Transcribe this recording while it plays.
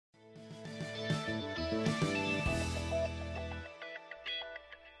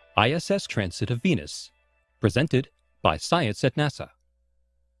ISS Transit of Venus, presented by Science at NASA.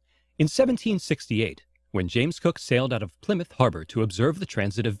 In 1768, when James Cook sailed out of Plymouth Harbor to observe the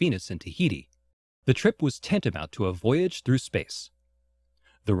transit of Venus in Tahiti, the trip was tantamount to a voyage through space.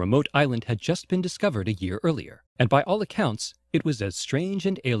 The remote island had just been discovered a year earlier, and by all accounts, it was as strange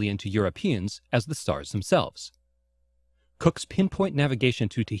and alien to Europeans as the stars themselves. Cook's pinpoint navigation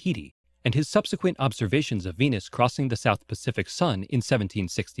to Tahiti and his subsequent observations of Venus crossing the South Pacific Sun in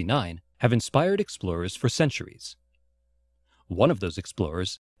 1769 have inspired explorers for centuries. One of those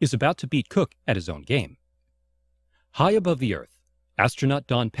explorers is about to beat Cook at his own game. High above the Earth, astronaut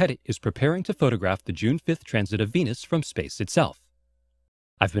Don Pettit is preparing to photograph the June 5th transit of Venus from space itself.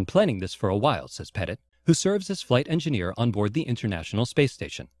 "I've been planning this for a while," says Pettit, who serves as flight engineer on board the International Space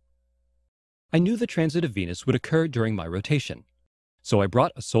Station. "I knew the transit of Venus would occur during my rotation, so I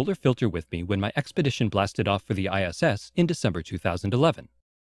brought a solar filter with me when my expedition blasted off for the ISS in December 2011.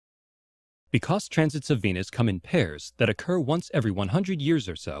 Because transits of Venus come in pairs that occur once every 100 years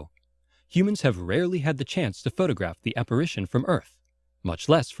or so, humans have rarely had the chance to photograph the apparition from Earth, much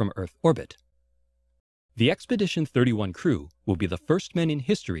less from Earth orbit. The Expedition 31 crew will be the first men in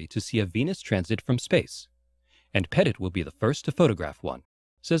history to see a Venus transit from space, and Pettit will be the first to photograph one,"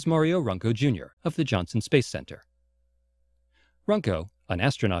 says Mario Runco Jr. of the Johnson Space Center. Runco, an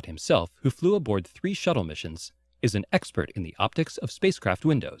astronaut himself who flew aboard 3 shuttle missions, is an expert in the optics of spacecraft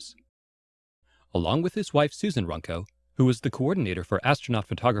windows. Along with his wife Susan Runco, who is the coordinator for astronaut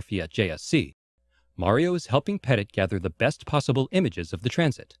photography at JSC, Mario is helping Pettit gather the best possible images of the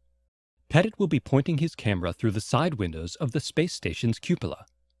transit. Pettit will be pointing his camera through the side windows of the space station's cupola,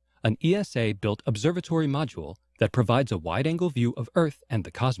 an ESA-built observatory module that provides a wide-angle view of Earth and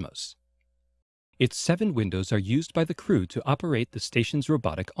the cosmos. Its 7 windows are used by the crew to operate the station's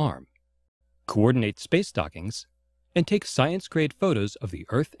robotic arm, coordinate space dockings, and take science-grade photos of the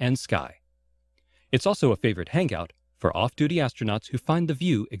Earth and sky. It's also a favorite hangout for off-duty astronauts who find the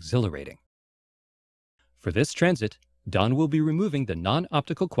view exhilarating. For this transit, Don will be removing the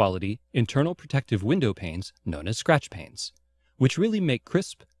non-optical quality internal protective window panes known as scratch panes, which really make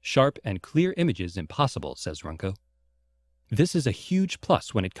crisp, sharp, and clear images impossible, says Runco. This is a huge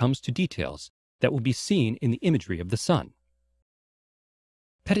plus when it comes to details that will be seen in the imagery of the sun.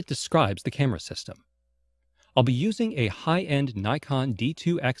 Pettit describes the camera system. "I'll be using a high-end Nikon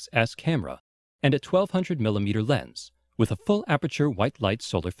D2XS camera and a 1200mm lens with a full aperture white light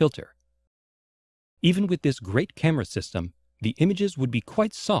solar filter. Even with this great camera system, the images would be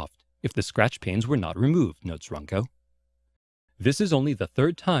quite soft if the scratch panes were not removed," notes Runco. "This is only the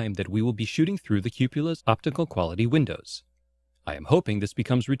 3rd time that we will be shooting through the cupola's optical quality windows. I am hoping this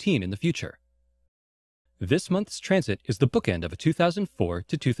becomes routine in the future." This month's transit is the bookend of a 2004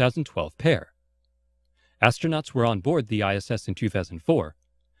 to 2012 pair. Astronauts were on board the ISS in 2004,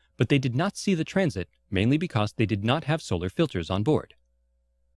 but they did not see the transit mainly because they did not have solar filters on board.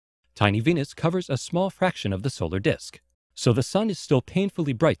 Tiny Venus covers a small fraction of the solar disk, so the sun is still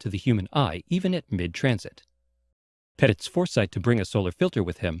painfully bright to the human eye even at mid-transit. Pettit's foresight to bring a solar filter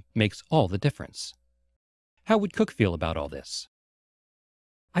with him makes all the difference. How would Cook feel about all this?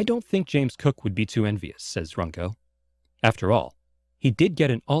 "I don't think James Cook would be too envious," says Runco. "After all, he did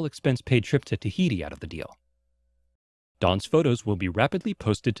get an all-expense-paid trip to Tahiti out of the deal." Don's photos will be rapidly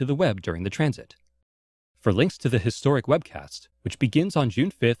posted to the web during the transit. For links to the historic webcast, which begins on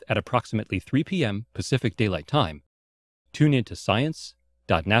June 5th at approximately 3 p.m. Pacific Daylight Time, tune in to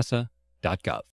science.nasa.gov.